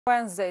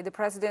Wednesday, the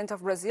President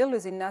of Brazil,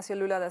 Luiz Inácio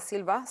Lula da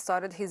Silva,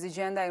 started his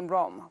agenda in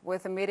Rome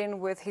with a meeting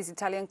with his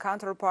Italian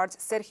counterpart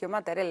Sérgio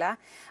Mattarella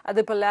at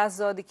the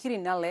Palazzo di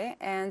Quirinale,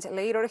 and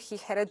later he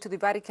headed to the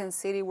Vatican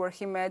City where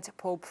he met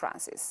Pope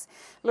Francis.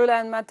 Lula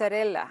and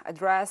Mattarella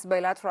addressed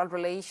bilateral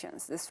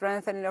relations, the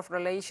strengthening of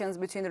relations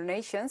between their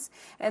nations,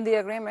 and the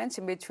agreement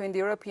between the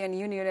European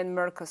Union and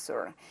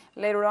Mercosur.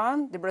 Later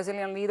on, the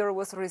Brazilian leader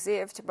was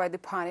received by the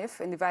Pontiff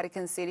in the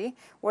Vatican City,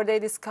 where they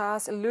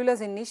discussed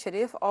Lula's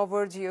initiative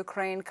over the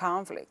Ukraine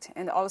conflict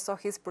and also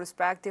his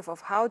perspective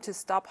of how to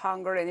stop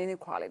hunger and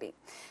inequality.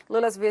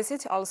 Lula's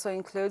visit also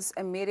includes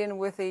a meeting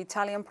with the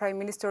Italian Prime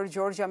Minister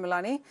Giorgia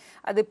Meloni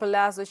at the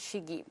Palazzo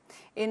Chigi.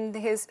 In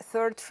his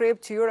third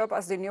trip to Europe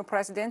as the new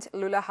president,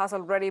 Lula has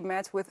already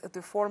met with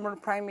the former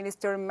Prime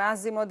Minister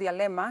Massimo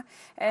D'Alema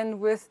and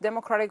with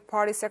Democratic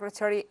Party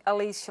Secretary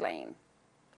Elie Schlein.